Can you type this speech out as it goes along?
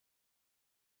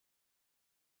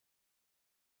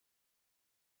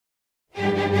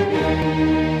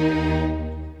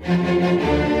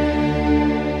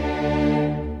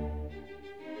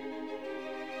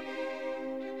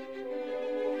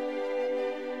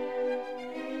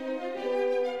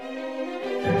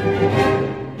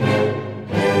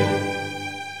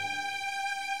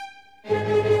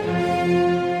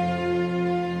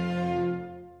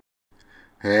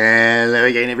Hello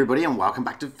again everybody and welcome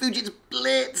back to Fujit's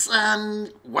Blitz,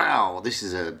 and wow, this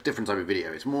is a different type of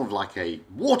video. It's more of like a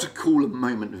water cooler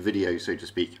moment video, so to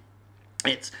speak.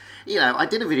 It's, I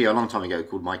did a video a long time ago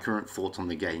called My Current Thoughts on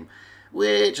the Game,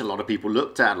 which a lot of people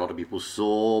looked at, a lot of people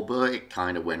saw, but it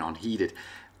kind of went unheeded.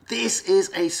 This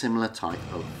is a similar type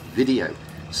of video.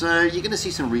 So you're going to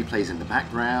see some replays in the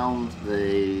background.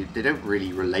 They don't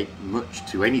really relate much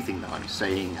to anything that I'm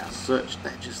saying as such.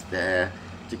 They're just there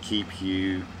to keep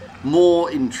you more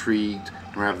intrigued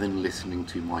rather than listening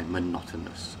to my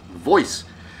monotonous voice.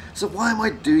 So why am I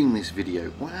doing this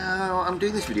video? Well, I'm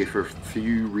doing this video for a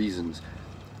few reasons.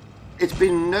 It's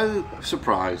been no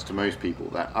surprise to most people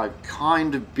that I've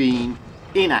kind of been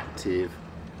inactive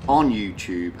on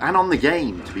YouTube and on the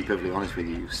game, to be perfectly honest with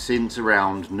you, since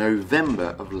around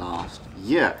November of last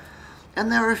year. And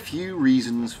there are a few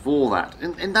reasons for that,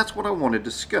 and that's what I want to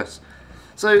discuss.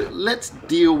 So let's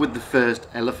deal with the first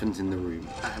elephant in the room.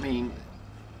 I mean,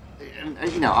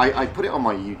 I put it on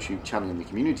my YouTube channel in the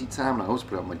community tab, and I also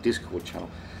put it on my Discord channel.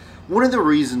 One of the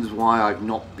reasons why I've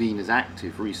not been as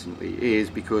active recently is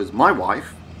because my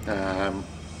wife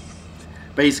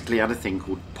basically had a thing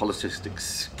called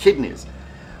polycystic kidneys,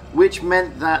 which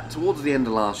meant that towards the end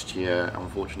of last year,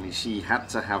 unfortunately, she had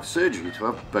to have surgery to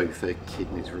have both her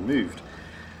kidneys removed.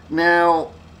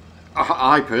 Now,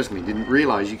 I personally didn't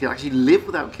realise you could actually live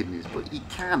without kidneys, but you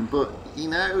can. But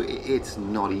it's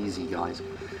not easy, guys.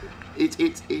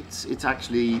 It's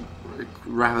actually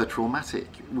rather traumatic.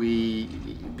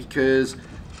 Because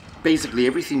basically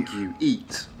everything you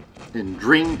eat and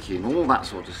drink and all that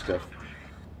sort of stuff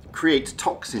creates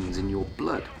toxins in your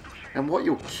blood. And what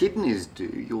your kidneys do,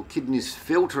 your kidneys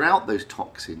filter out those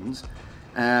toxins,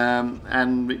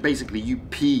 and basically you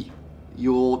pee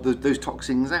those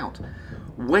toxins out.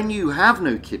 When you have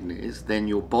no kidneys, then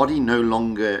your body no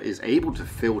longer is able to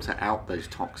filter out those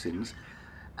toxins,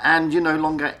 and you're no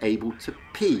longer able to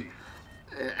pee.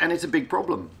 And it's a big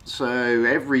problem. So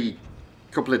every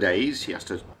couple of days, she has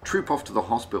to troop off to the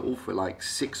hospital for like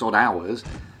 6 odd hours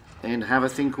and have a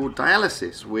thing called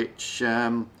dialysis, which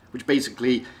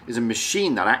basically is a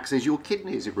machine that acts as your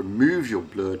kidneys. It removes your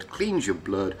blood, cleans your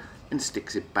blood, and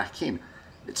sticks it back in.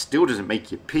 It still doesn't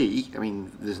make you pee. I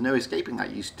mean, there's no escaping that.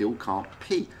 You still can't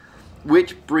pee.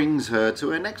 Which brings her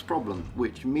to her next problem,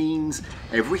 which means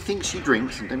everything she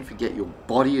drinks, and don't forget your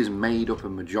body is made up a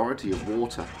majority of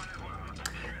water,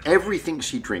 everything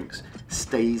she drinks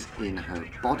stays in her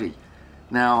body.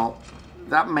 Now,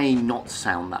 that may not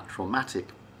sound that traumatic,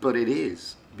 but it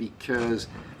is, because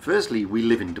firstly, we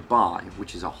live in Dubai,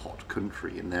 which is a hot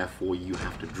country, and therefore you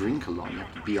have to drink a lot, you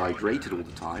have to be hydrated all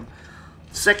the time.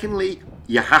 Secondly,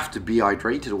 you have to be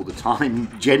hydrated all the time,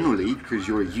 generally, because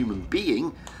you're a human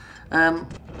being. And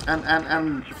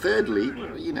thirdly,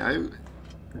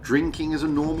 drinking is a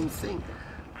normal thing.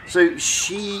 So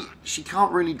she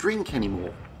can't really drink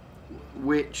anymore,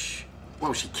 which,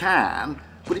 well, she can,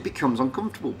 but it becomes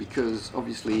uncomfortable because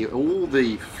obviously all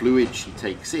the fluid she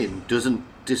takes in doesn't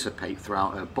dissipate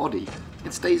throughout her body.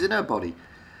 It stays in her body.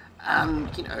 And,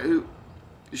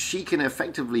 she can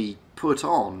effectively put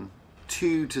on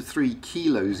 2 to 3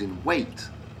 kilos in weight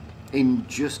in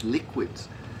just liquids,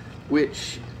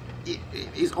 which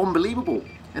is unbelievable.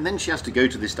 And then she has to go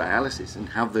to this dialysis and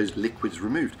have those liquids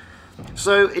removed.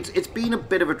 So it's been a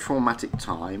bit of a traumatic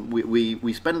time.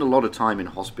 We spend a lot of time in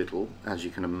hospital, as you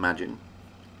can imagine,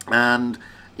 and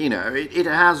it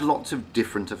has lots of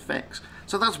different effects.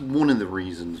 So that's one of the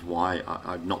reasons why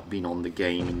I've not been on the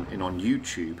game and on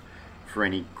YouTube for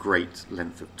any great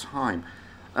length of time.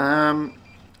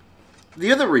 The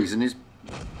other reason is,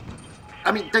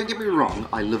 I mean, don't get me wrong,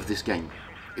 I love this game.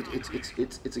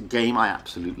 It's a game I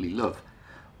absolutely love.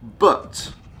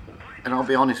 But, and I'll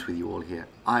be honest with you all here,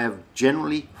 I have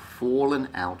generally fallen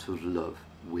out of love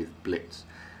with Blitz.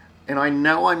 And I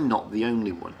know I'm not the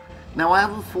only one. Now, I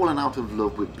haven't fallen out of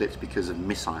love with Blitz because of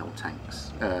missile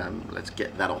tanks. Let's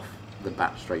get that off the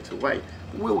bat straight away.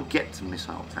 We'll get to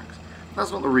missile tanks.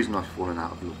 That's not the reason I've fallen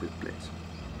out of love with Blitz.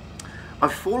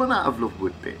 I've fallen out of love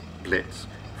with Blitz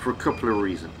for a couple of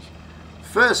reasons.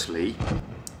 Firstly,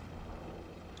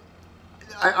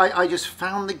 I just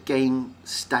found the game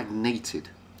stagnated.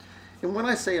 And when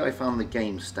I say I found the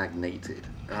game stagnated,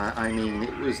 I mean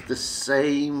it was the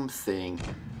same thing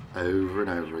over and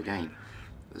over again.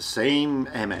 The same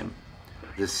MM,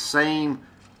 the same,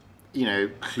 you know,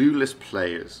 clueless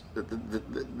players,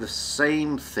 the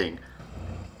same thing.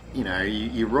 You know,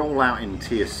 you roll out in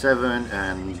tier 7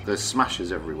 and there's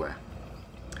smashes everywhere.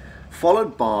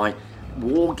 Followed by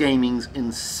Wargaming's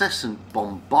incessant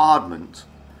bombardment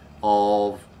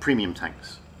of premium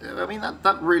tanks. I mean,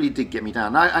 that really did get me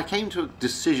down. I came to a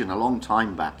decision a long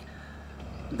time back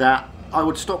that I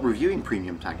would stop reviewing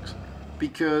premium tanks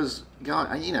because,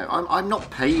 you know, I'm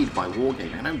not paid by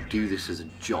Wargaming. I don't do this as a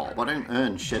job. I don't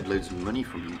earn shed loads of money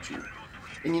from YouTube.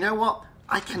 And you know what?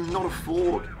 I cannot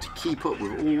afford to keep up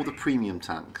with all the premium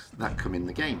tanks that come in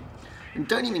the game. And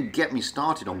don't even get me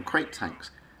started on crate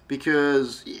tanks,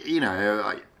 because, you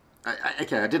know, I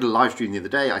did a live stream the other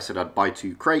day. I said I'd buy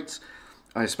 2 crates.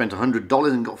 I spent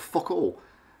 $100 and got fuck all.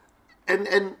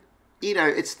 And you know,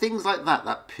 it's things like that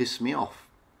that piss me off.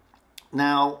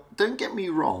 Now, don't get me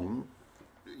wrong,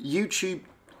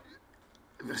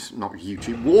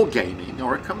 Wargaming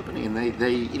are a company, and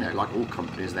they you know, like all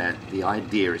companies, the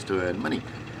idea is to earn money.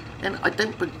 And I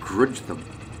don't begrudge them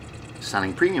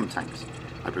selling premium tanks.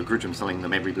 I begrudge them selling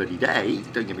them every bloody day,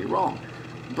 don't get me wrong.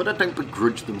 But I don't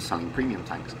begrudge them selling premium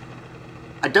tanks.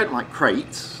 I don't like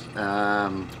crates,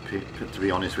 to be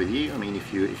honest with you. I mean,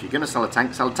 if you're going to sell a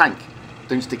tank, sell a tank.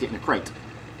 Don't stick it in a crate.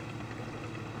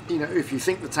 You know, if you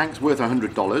think the tank's worth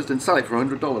 $100, then sell it for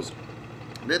 $100.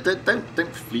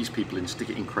 Don't fleece people and stick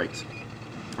it in crates.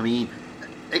 I mean,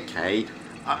 okay,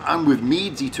 I'm with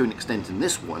Meadsy to an extent in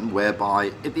this one,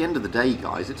 whereby at the end of the day,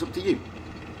 guys, it's up to you.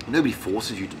 Nobody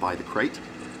forces you to buy the crate.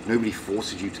 Nobody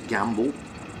forces you to gamble.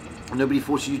 Nobody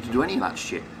forces you to do any of that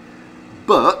shit.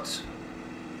 But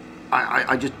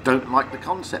I just don't like the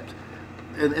concept.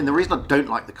 And the reason I don't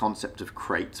like the concept of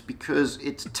crates, because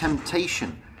it's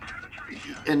temptation.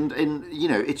 And you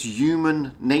know, it's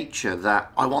human nature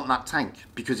that I want that tank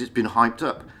because it's been hyped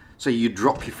up. So you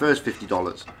drop your first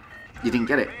 $50, you didn't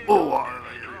get it. Oh,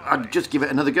 I'd just give it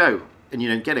another go, and you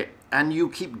don't get it. And you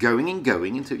keep going and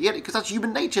going until you get it, because that's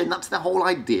human nature, and that's the whole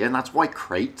idea, and that's why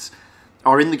crates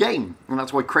are in the game. And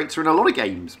that's why crates are in a lot of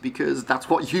games, because that's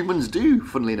what humans do,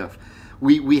 funnily enough.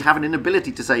 We have an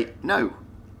inability to say, no,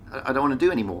 I don't want to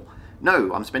do anymore.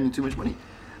 No, I'm spending too much money.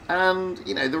 And,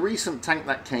 you know, the recent tank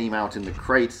that came out in the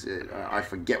crate, I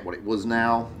forget what it was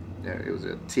now. It was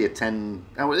a tier 10.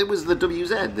 Oh, it was the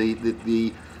WZ,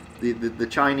 the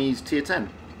Chinese tier 10.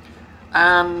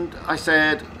 And I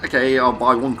said, okay, I'll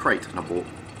buy 1 crate. And I bought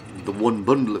the 1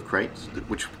 bundle of crates,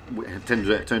 which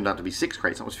turned out to be 6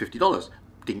 crates. That was $50.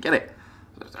 Didn't get it.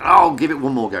 So I said, I'll give it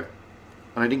 1 more go.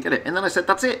 And I didn't get it. And then I said,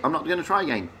 that's it. I'm not going to try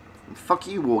again. Fuck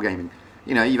you, Wargaming.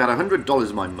 You know, you've had $100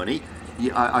 of my money.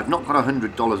 I've not got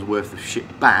 $100 worth of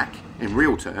shit back in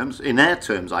real terms. In their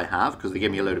terms, I have, because they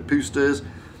gave me a load of boosters,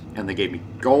 and they gave me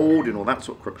gold and all that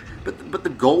sort of crap. But the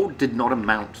gold did not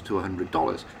amount to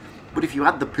 $100. But if you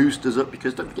add the boosters up,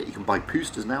 because don't forget you can buy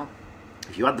boosters now.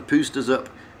 If you add the boosters up,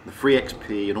 the free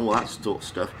XP and all that sort of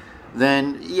stuff,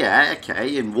 then yeah,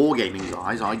 okay, in Wargaming's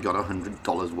eyes, I got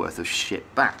 $100 worth of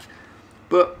shit back.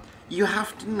 But you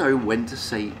have to know when to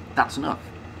say that's enough.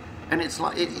 And it's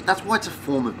like, that's why it's a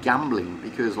form of gambling,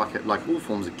 because like all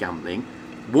forms of gambling,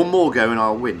 1 more go and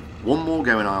I'll win. 1 more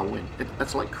go and I'll win.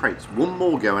 That's like crates. 1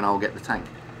 more go and I'll get the tank.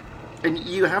 And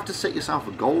you have to set yourself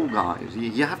a goal, guys.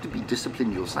 You have to be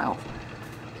disciplined yourself.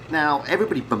 Now,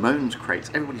 everybody bemoans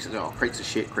crates. Everybody says, oh, crates are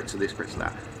shit, crates are this, crates are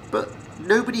that. But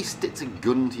nobody sticks a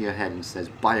gun to your head and says,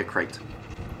 buy a crate.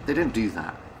 They don't do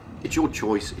that. It's your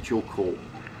choice. It's your call.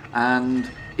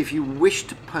 And if you wish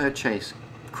to purchase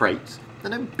crates,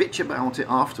 then don't bitch about it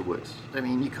afterwards. I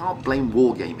mean, you can't blame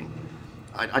Wargaming.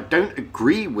 I don't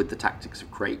agree with the tactics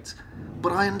of crates,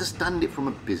 but I understand it from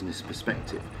a business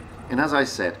perspective. And as I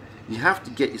said, you have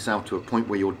to get yourself to a point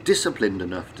where you're disciplined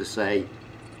enough to say,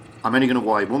 I'm only going to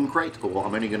buy 1 crate, or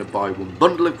I'm only going to buy 1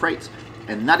 bundle of crates,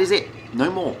 and that is it, no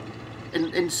more.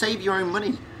 And save your own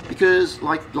money, because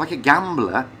like a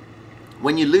gambler,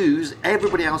 when you lose,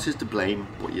 everybody else is to blame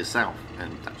but yourself,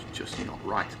 and that's just not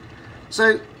right.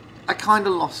 So I kind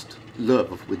of lost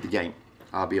love with the game,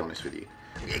 I'll be honest with you.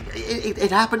 It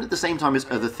happened at the same time as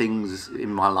other things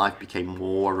in my life became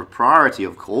more of a priority,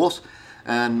 of course.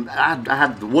 And I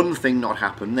had the one thing not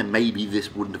happen, then maybe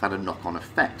this wouldn't have had a knock-on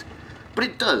effect. But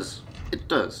it does. It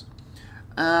does.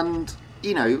 And,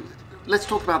 you know, let's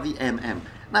talk about the MM.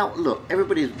 Now, look,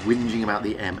 everybody is whinging about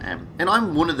the MM. And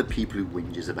I'm one of the people who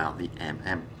whinges about the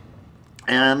MM.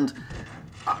 And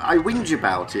I whinge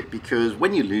about it because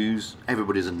when you lose,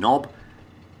 everybody's a knob.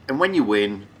 And when you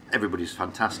win, everybody's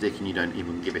fantastic and you don't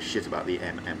even give a shit about the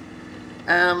MM.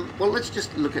 Well, let's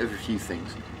just look at a few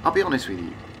things. I'll be honest with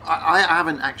you. I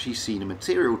haven't actually seen a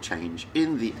material change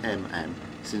in the MM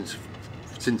since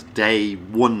since day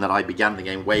one that I began the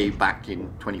game way back in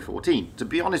 2014. To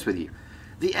be honest with you,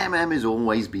 the MM has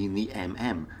always been the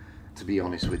MM, to be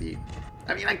honest with you.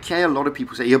 I mean, okay, a lot of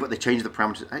people say, yeah, but they changed the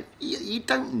parameters. You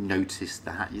don't notice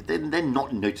that. They're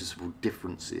not noticeable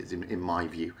differences, in my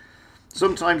view.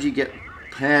 Sometimes you get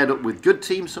paired up with good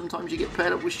teams, sometimes you get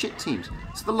paired up with shit teams.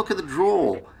 It's the look of the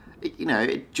draw.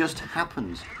 It just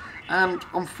happens. And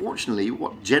unfortunately,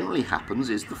 what generally happens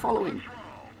is the following.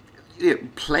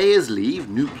 Players leave,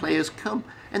 new players come,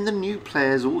 and the new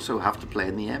players also have to play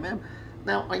in the MM.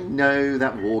 Now, I know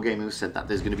that Wargaming said that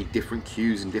there's going to be different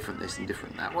queues and different this and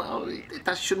different that. Well,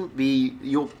 that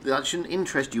shouldn't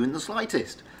interest you in the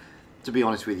slightest, to be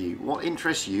honest with you. What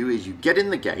interests you is you get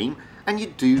in the game and you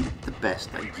do the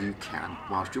best that you can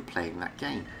whilst you're playing that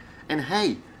game. And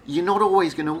hey, you're not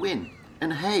always going to win.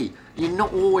 And hey, you're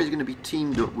not always going to be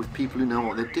teamed up with people who know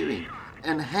what they're doing.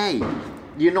 And hey,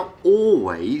 you're not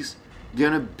always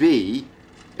going to be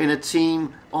in a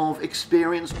team of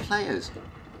experienced players.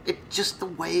 It's just the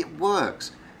way it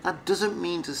works. That doesn't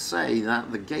mean to say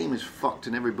that the game is fucked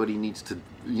and everybody needs to,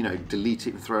 delete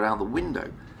it and throw it out the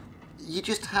window. You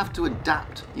just have to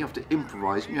adapt, you have to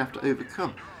improvise, and you have to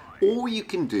overcome. All you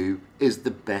can do is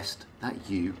the best that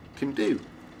you can do.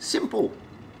 Simple.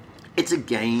 It's a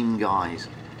game, guys.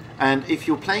 And if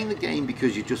you're playing the game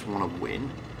because you just want to win,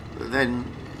 then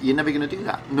you're never going to do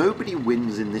that. Nobody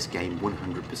wins in this game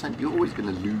 100%. You're always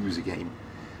going to lose a game.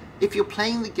 If you're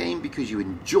playing the game because you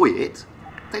enjoy it,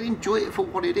 then enjoy it for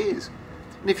what it is.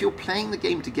 And if you're playing the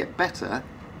game to get better,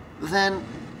 then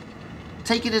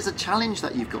take it as a challenge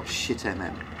that you've got shit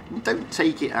MM. Don't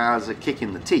take it as a kick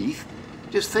in the teeth.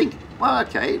 Just think, well,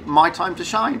 okay, my time to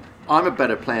shine. I'm a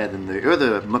better player than the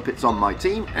other Muppets on my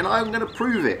team, and I'm going to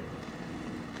prove it.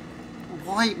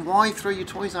 Why throw your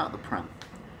toys out the pram?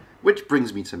 Which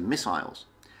brings me to missiles.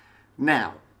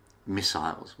 Now,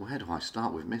 missiles. Where do I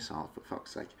start with missiles, for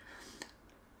fuck's sake?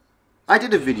 I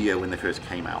did a video when they first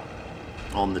came out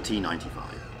on the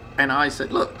T95, and I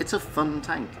said, look, it's a fun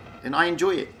tank, and I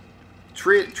enjoy it.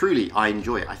 Truly, I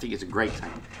enjoy it. I think it's a great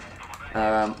tank.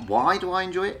 Why do I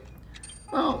enjoy it?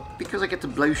 Well, because I get to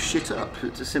blow shit up.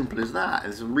 It's as simple as that.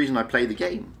 It's the reason I play the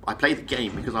game. I play the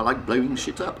game because I like blowing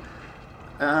shit up.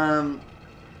 Now,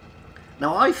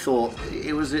 I thought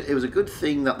it was a good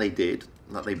thing that they did,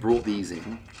 that they brought these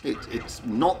in. It's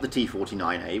not the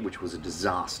T49A, which was a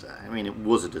disaster. I mean, it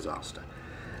was a disaster.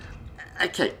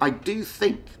 Okay, I do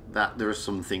think that there are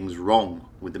some things wrong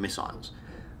with the missiles.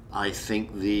 I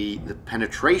think the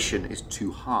penetration is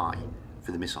too high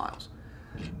for the missiles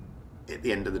at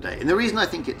the end of the day. And the reason I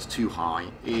think it's too high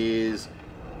is,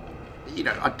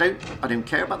 I don't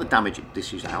care about the damage it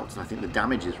dishes out. I think the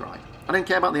damage is right. I don't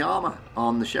care about the armor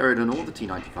on the Sheridan or the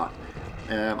T95.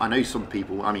 I know some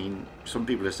people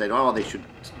have said, oh, they should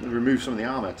remove some of the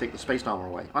armor, take the space armor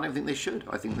away. I don't think they should.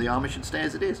 I think the armor should stay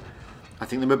as it is. I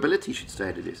think the mobility should stay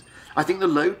as it is. I think the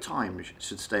load time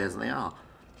should stay as they are.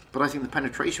 But I think the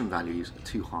penetration values are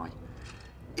too high.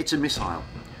 It's a missile.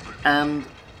 And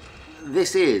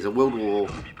this is a World War,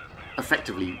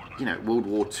 effectively, World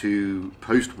War II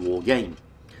post-war game.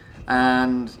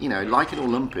 And, like it or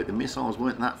lump it, the missiles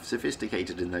weren't that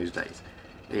sophisticated in those days.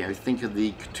 Think of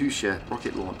the Katusha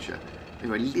rocket launcher. They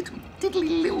were little,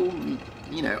 diddly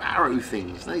little, arrow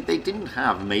things. They didn't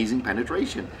have amazing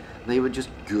penetration. They were just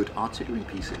good artillery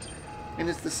pieces. And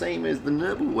it's the same as the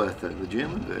Nobelwerfer, the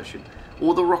German version,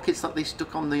 or the rockets that they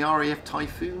stuck on the RAF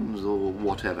Typhoons or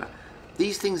whatever.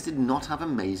 These things did not have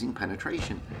amazing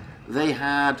penetration. They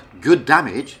had good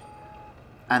damage,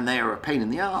 and they are a pain in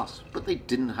the arse, but they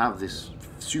didn't have this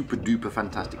super duper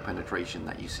fantastic penetration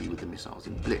that you see with the missiles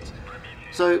in Blitz.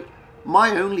 So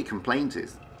my only complaint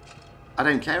is, I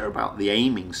don't care about the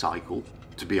aiming cycle,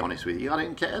 to be honest with you. I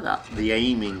don't care that the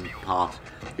aiming part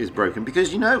is broken,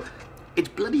 because it's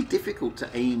bloody difficult to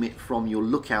aim it from your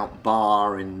lookout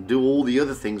bar and do all the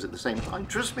other things at the same time.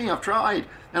 Trust me, I've tried,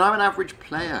 and I'm an average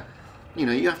player.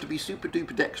 You have to be super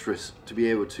duper dexterous to be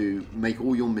able to make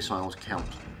all your missiles count,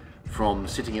 from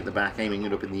sitting at the back, aiming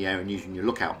it up in the air and using your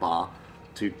lookout bar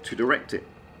to direct it.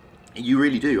 You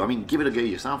really do. I mean, give it a go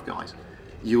yourself, guys.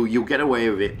 You'll get away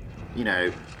with it,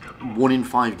 1 in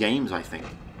 5 games, I think.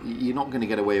 You're not going to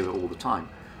get away with it all the time.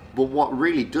 But what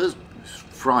really does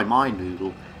fry my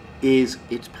noodle is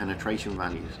its penetration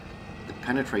values. The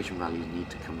penetration values need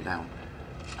to come down.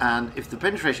 And if the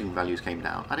penetration values came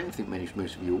down, I don't think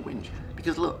most of you will whinge.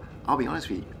 Because look, I'll be honest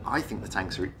with you, I think the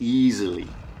tanks are easily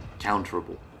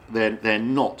counterable. They're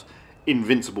not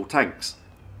invincible tanks.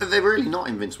 They're really not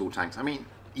invincible tanks. I mean,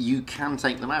 you can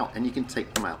take them out, and you can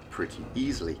take them out pretty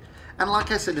easily. And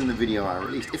like I said in the video I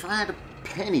released, if I had a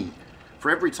penny For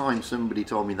every time somebody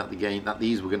told me that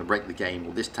these were going to break the game,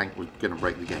 or this tank was going to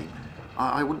break the game,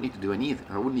 I wouldn't need to do anything.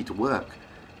 I wouldn't need to work.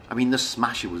 I mean, the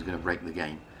Smasher was going to break the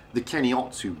game. The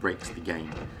Kennyotsu breaks the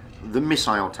game. The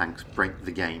missile tanks break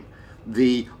the game.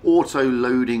 The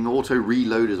auto-loading,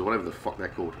 auto-reloaders, or whatever the fuck they're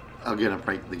called, are going to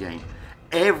break the game.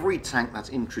 Every tank that's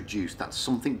introduced that's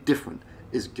something different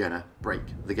is going to break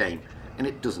the game. And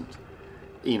it doesn't.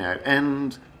 You know,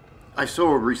 and I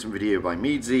saw a recent video by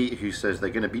Meadsy who says they're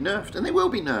going to be nerfed, and they will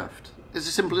be nerfed. It's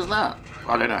as simple as that.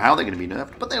 I don't know how they're going to be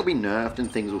nerfed, but they'll be nerfed and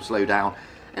things will slow down.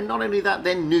 And not only that,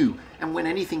 they're new. And when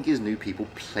anything is new, people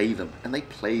play them. And they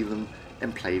play them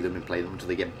and play them and play them until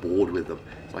they get bored with them.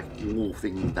 It's like all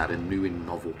things that are new and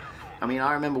novel. I mean,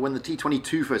 I remember when the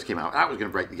T-22 first came out, that was going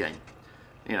to break the game.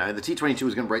 You know, the T-22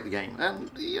 was going to break the game. And,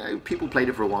 you know, people played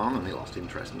it for a while and they lost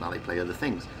interest, and now they play other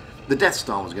things. The Death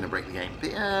Star was going to break the game.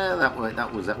 But yeah,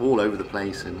 that was all over the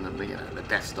place, and you know, the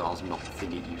Death Star's not the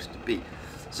thing it used to be.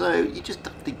 So you just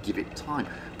have to give it time.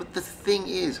 But the thing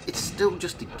is, it's still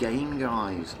just a game,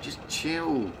 guys. Just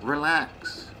chill,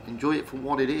 relax, enjoy it for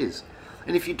what it is.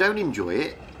 And if you don't enjoy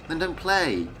it, then don't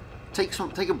play. Take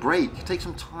a break, take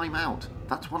some time out.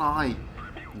 That's what I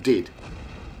did.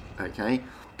 Okay?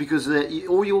 Because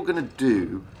all you're going to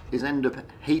do is end up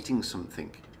hating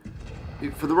something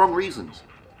for the wrong reasons.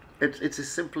 It's as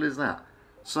simple as that.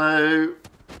 So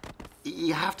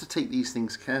you have to take these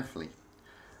things carefully.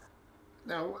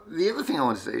 Now, the other thing I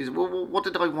want to say is, well, what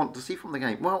did I want to see from the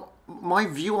game? Well, my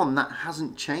view on that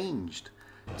hasn't changed,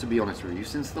 to be honest with you,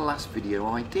 since the last video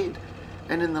I did.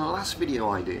 And in the last video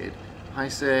I did, I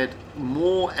said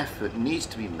more effort needs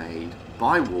to be made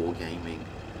by Wargaming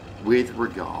with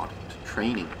regard to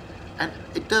training. And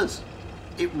it does.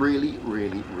 It really,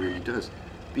 really, really does.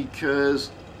 Because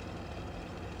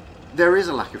there is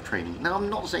a lack of training. Now, I'm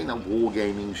not saying that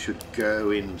Wargaming should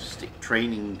go in stick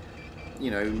training,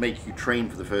 you know, make you train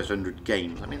for the first 100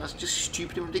 games. I mean, that's just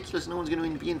stupid and ridiculous. No one's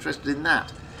going to be interested in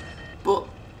that. But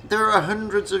there are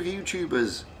hundreds of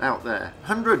YouTubers out there.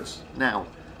 Hundreds now.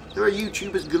 There are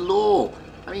YouTubers galore.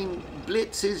 I mean,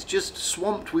 Blitz is just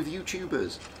swamped with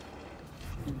YouTubers.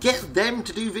 Get them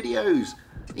to do videos.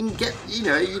 And get, you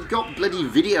know, you've got bloody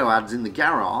video ads in the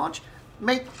garage.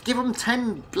 Give them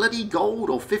 10 bloody gold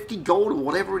or 50 gold or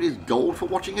whatever it is, gold for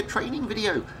watching a training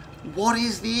video. What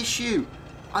is the issue?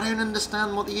 I don't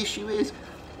understand what the issue is.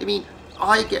 I mean,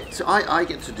 I get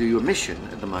to do a mission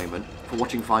at the moment for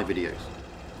watching 5 videos.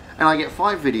 And I get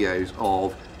 5 videos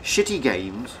of shitty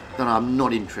games that I'm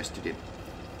not interested in.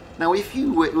 Now, if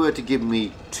you were to give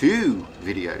me 2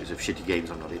 videos of shitty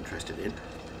games I'm not interested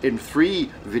in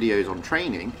 3 videos on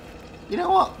training, you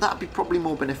know what? That'd be probably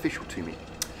more beneficial to me.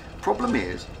 Problem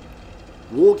is,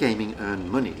 Wargaming earn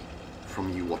money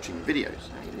from you watching videos.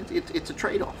 I mean, it's a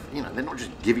trade-off. You know, they're not just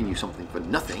giving you something for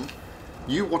nothing.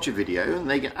 You watch a video and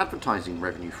they get advertising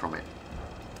revenue from it.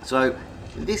 So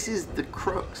this is the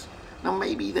crux. Now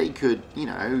maybe they could, you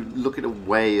know, look at a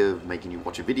way of making you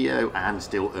watch a video and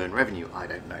still earn revenue. I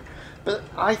don't know. But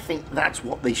I think that's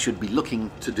what they should be looking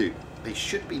to do. They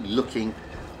should be looking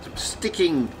to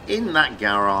sticking in that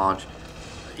garage,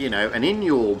 you know, and in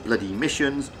your bloody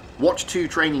missions, watch 2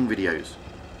 training videos.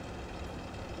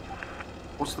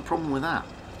 What's the problem with that?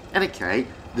 And okay,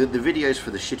 the videos for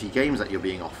the shitty games that you're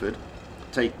being offered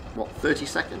take, what, 30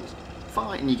 seconds?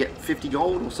 Fine. You get 50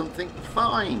 gold or something?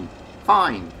 Fine.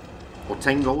 Fine. Or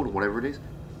 10 gold or whatever it is.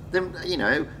 Then, you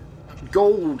know,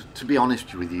 gold, to be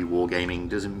honest with you, Wargaming,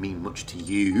 doesn't mean much to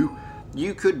you.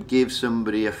 You could give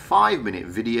somebody a 5-minute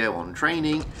video on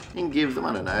training and give them,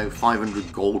 I don't know,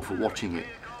 500 gold for watching it.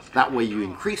 That way you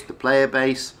increase the player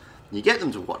base, you get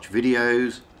them to watch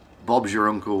videos, Bob's your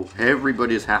uncle,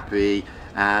 everybody's happy,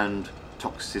 and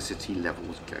toxicity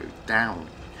levels go down.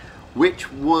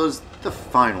 Which was the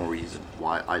final reason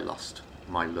why I lost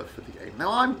my love for the game.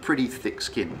 Now, I'm pretty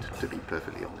thick-skinned, to be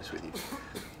perfectly honest with you.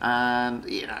 And,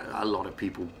 you know, a lot of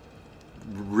people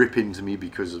rip into me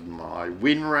because of my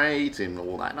win rate and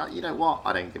all that. Now, you know what?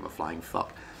 I don't give a flying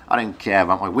fuck. I don't care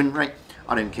about my win rate.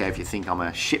 I don't care if you think I'm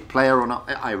a shit player or not.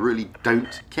 I really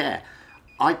don't care.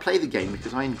 I play the game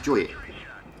because I enjoy it.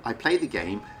 I play the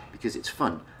game because it's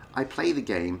fun. I play the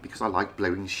game because I like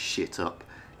blowing shit up.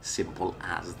 Simple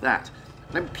as that.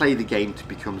 I don't play the game to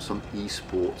become some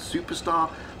esports superstar.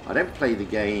 I don't play the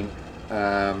game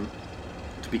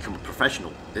to become a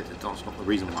professional. That's not the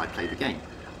reason why I play the game.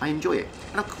 I enjoy it.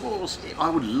 And of course, I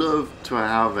would love to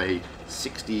have a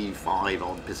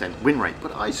 65% win rate,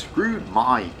 but I screwed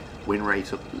my win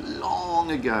rate up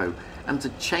long ago. And to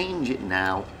change it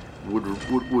now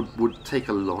would take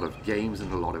a lot of games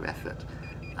and a lot of effort.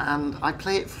 And I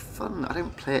play it for fun. I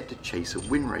don't play it to chase a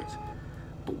win rate.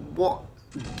 But what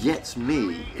gets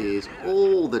me is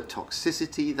all the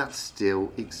toxicity that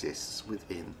still exists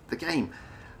within the game.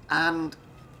 And,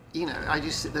 you know, I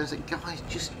just sit there and say, guys,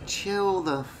 just chill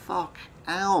the fuck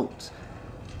out.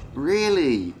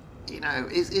 Really? You know,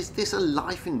 is this a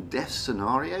life and death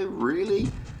scenario? Really?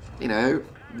 You know,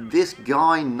 this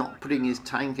guy not putting his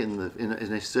tank in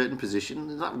a certain position,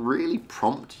 does that really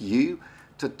prompt you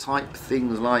to type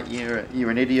things like you're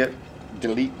an idiot,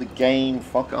 delete the game,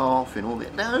 fuck off, and all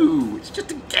that? No, it's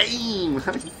just a game.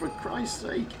 I mean, for Christ's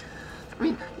sake. I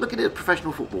mean, look at a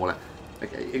professional footballer.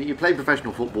 Okay, if you play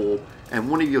professional football and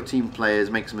one of your team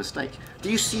players makes a mistake,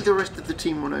 do you see the rest of the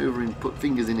team run over and put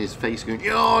fingers in his face going,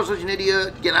 "You're such an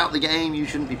idiot, get out of the game, you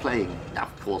shouldn't be playing"? No,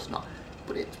 of course not.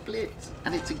 But it's Blitz,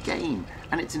 and it's a game,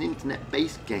 and it's an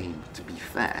internet-based game, to be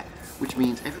fair, which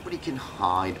means everybody can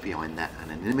hide behind their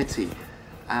anonymity.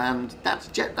 And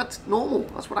that's normal,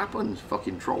 that's what happens.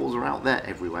 Fucking trolls are out there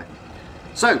everywhere.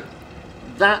 So,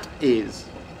 that is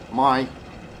my,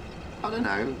 I don't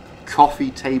know,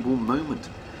 coffee table moment.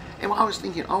 And I was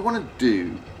thinking, I want to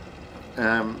do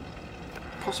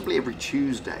possibly every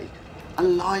Tuesday a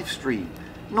live stream,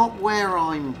 not where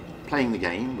I'm playing the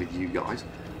game with you guys,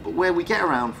 but where we get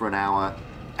around for an hour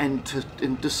and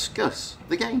discuss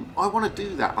the game. I want to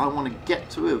do that. I want to get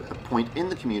to a point in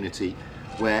the community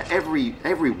where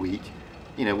every week,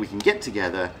 you know, we can get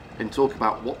together and talk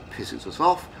about what pisses us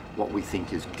off, what we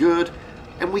think is good,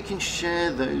 and we can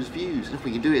share those views. And if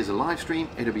we can do it as a live stream,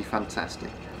 it'll be fantastic.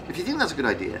 If you think that's a good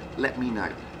idea, let me know.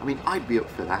 I mean, I'd be up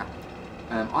for that.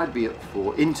 I'd be up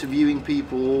for interviewing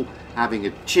people, having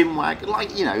a chinwag,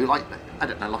 like, you know, like, I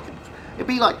don't know, like, it'd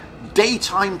be like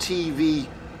daytime TV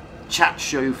chat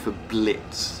show for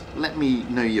Blitz. Let me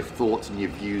know your thoughts and your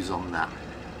views on that.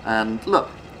 And look,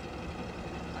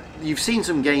 you've seen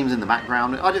some games in the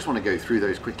background. I just want to go through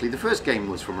those quickly. The first game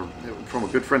was from a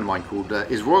good friend of mine called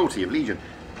His Royalty of Legion,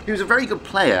 who's a very good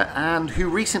player and who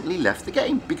recently left the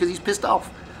game because he's pissed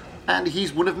off. And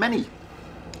he's one of many.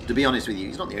 To be honest with you,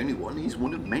 he's not the only one. He's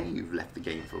one of many who've left the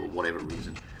game for whatever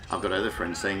reason. I've got other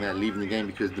friends saying they're leaving the game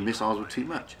because the missiles were too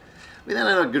much. But then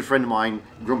a good friend of mine,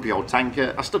 Grumpy Old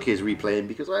Tanker, I stuck his replay in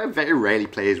because I very rarely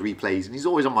play his replays, and he's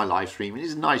always on my live stream, and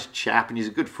he's a nice chap, and he's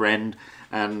a good friend,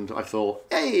 and I thought,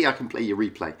 hey, I can play your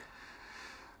replay.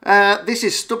 This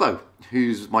is Stubbo,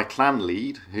 who's my clan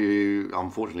lead, who,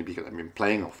 unfortunately, because I've been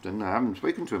playing often, I haven't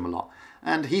spoken to him a lot,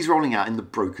 and he's rolling out in the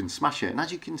Broken Smasher, and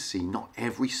as you can see, not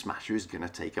every Smasher is going to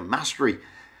take a mastery.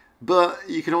 But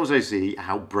you can also see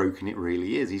how broken it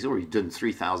really is. He's already done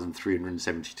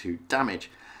 3,372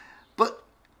 damage. But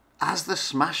as the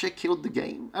Smasher killed the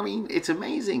game, I mean, it's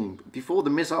amazing. Before the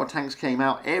missile tanks came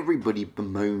out, everybody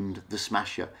bemoaned the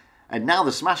Smasher. And now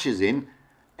the Smasher's in,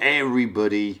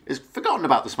 everybody has forgotten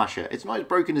about the Smasher. It's not as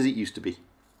broken as it used to be.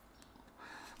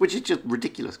 Which is just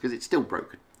ridiculous, because it's still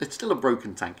broken. It's still a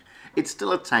broken tank. It's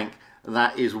still a tank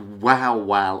that is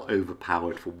wow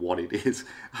overpowered for what it is.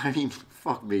 I mean,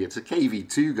 fuck me, it's a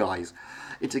KV-2, guys.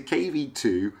 It's a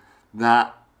KV-2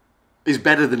 that is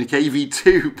better than a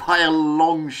KV-2 by a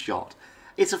long shot.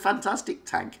 It's a fantastic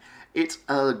tank. It's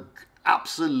an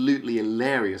absolutely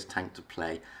hilarious tank to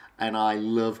play, and I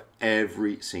love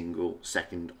every single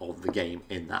second of the game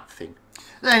in that thing.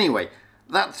 Anyway,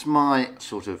 that's my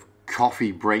sort of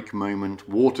coffee break moment,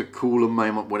 water cooler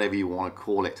moment, whatever you want to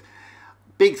call it.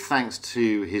 Big thanks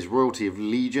to His Royalty of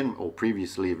Legion, or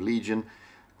previously of Legion,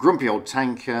 Grumpy Old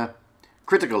Tanker,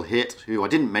 Critical Hit, who I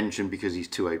didn't mention because he's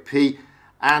too OP,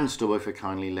 and Stubbo for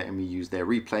kindly letting me use their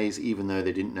replays, even though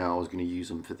they didn't know I was going to use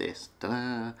them for this.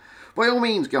 Ta-da! By all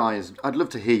means, guys, I'd love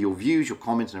to hear your views, your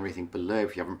comments, and everything below.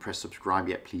 If you haven't pressed subscribe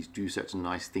yet, please do so. It's a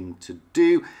nice thing to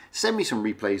do. Send me some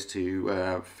replays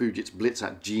to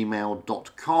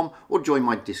fujitsblitz@gmail.com or join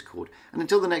my Discord. And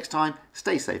until the next time,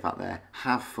 stay safe out there,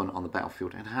 have fun on the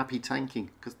battlefield, and happy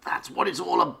tanking, because that's what it's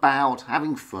all about,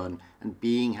 having fun and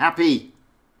being happy.